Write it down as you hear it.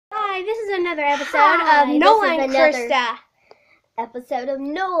Hi, this is another episode Hi, of this Nola is and another- Krista. Episode of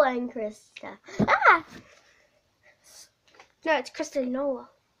Nola and Krista. Ah! No, it's Krista and Nola.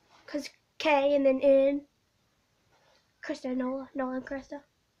 Because K and then N. Krista and Nola. Nola and Krista.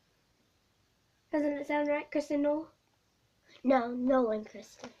 Doesn't it sound right? Krista and Nola? No, Nola and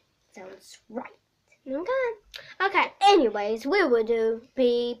Krista. Sounds right. Okay. Anyways, we will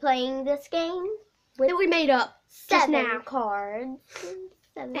be playing this game with That we made up just 7 now. cards.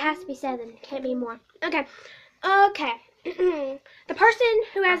 7. It has to be 7. Can't be more. Okay. Okay. The person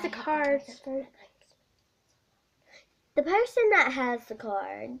who has the cards. The person that has the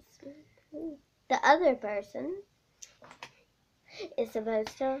cards, the other person, is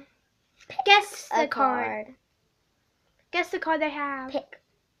supposed to Guess a the card. Guess the card they have. Pick.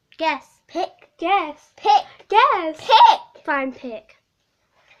 Guess. Pick. Guess. Pick. Guess. Pick. Fine, pick.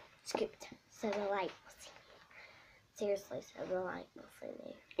 Scoot so the light will see me. Seriously, so the light will see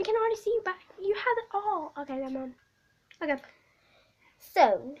me. I can already see you, but you have it all. Okay, never mind. Okay.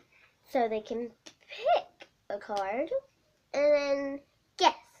 So they can pick a card and then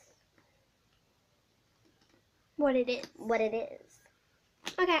guess What it is. what it is.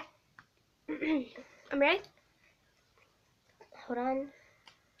 Okay. I'm ready. Hold on.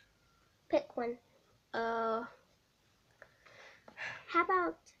 Pick one. Uh, How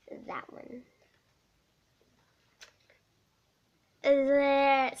about that one? is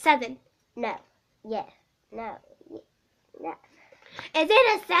it 7? No. Yes. No. No. Is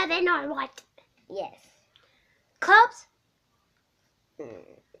it a 7 or what? Yes. Clubs? Mm.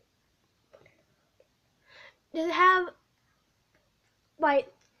 Does it have,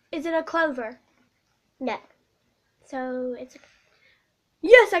 like, is it a clover? No. So it's a,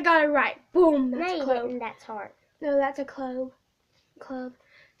 yes, I got it right. Boom, No, that's a you clove. didn't. That's hard. No, that's a clove. Clove.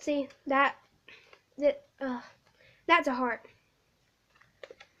 See, that's a heart.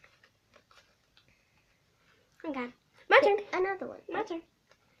 Okay. My turn. Pick another one. My turn.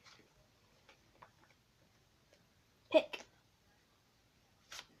 Pick.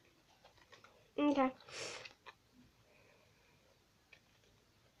 Okay.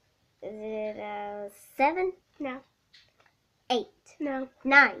 Is it a 7? No. 8. No.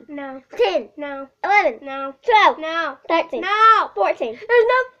 9. No. 10. No. 11. No. 12. No. 13. No. 14. There's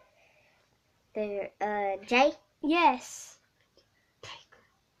no. There, J. Yes.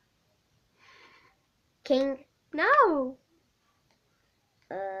 King. No.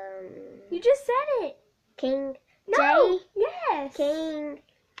 You just said it. King. No. J. Yes. King.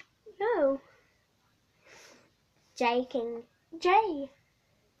 No. J. King. J.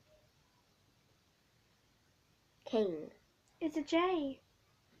 King. It's a J.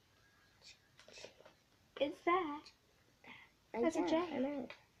 It's that. That's a J. I know.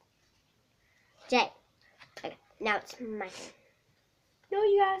 J. Okay, now it's my turn. No,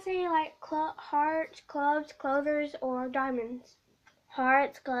 you gotta say like hearts, clubs, clovers, or diamonds.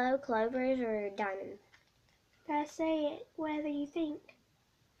 Hearts, clovers, or diamonds? Gotta say it whatever you think.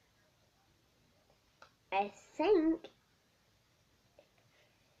 I think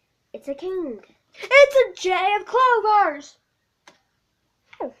it's a king. It's a J of clovers.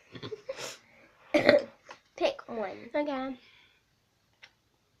 Oh. Pick one. Okay.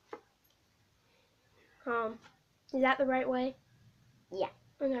 Is that the right way? Yeah.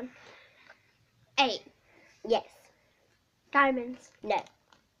 Okay. 8. Yes. Diamonds. No.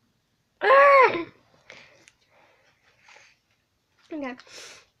 Okay.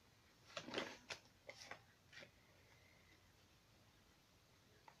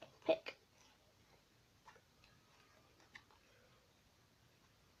 Pick.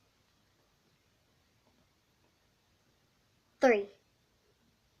 Three.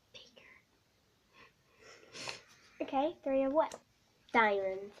 Okay, 3 of what?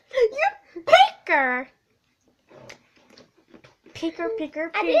 Diamonds. You picker! Picker,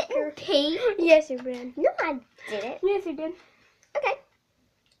 picker, I picker. didn't pee. Yes, you did. No, I didn't. Yes, you did. Okay.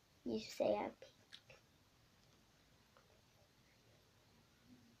 You say I pee.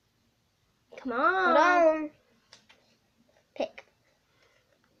 Come on. Hold on. Pick.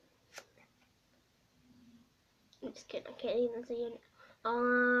 I'm just kidding. I can't even see it.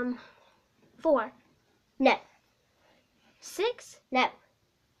 4. No. 6. No.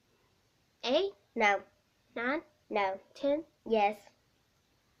 8. No. 9. No. 10. Yes.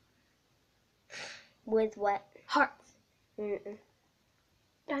 With what? Hearts. Mm-mm.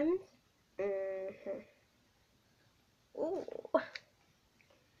 Diamonds. Mm-hmm. Ooh.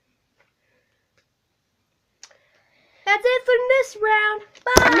 That's it for this round.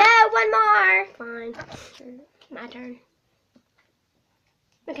 Bye. No, one more. Fine. My turn.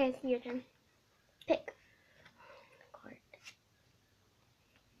 Okay, it's your turn. Pick. Card.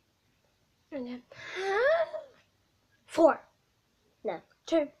 Okay. 4. No.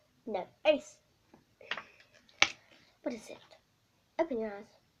 2. No. Ace. What is it? Open your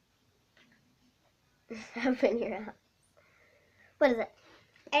eyes. Open your eyes. What is it?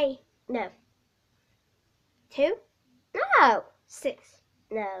 A. No. 2. No. 6.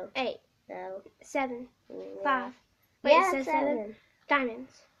 No. 8. No. 7. Yeah. 5. Wait, Yeah, it says 7.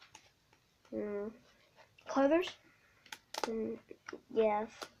 Diamonds. Mm. Clovers. Yes.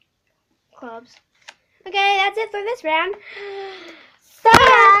 Clubs. Okay, that's it for this round.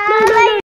 Stop! No, no, no.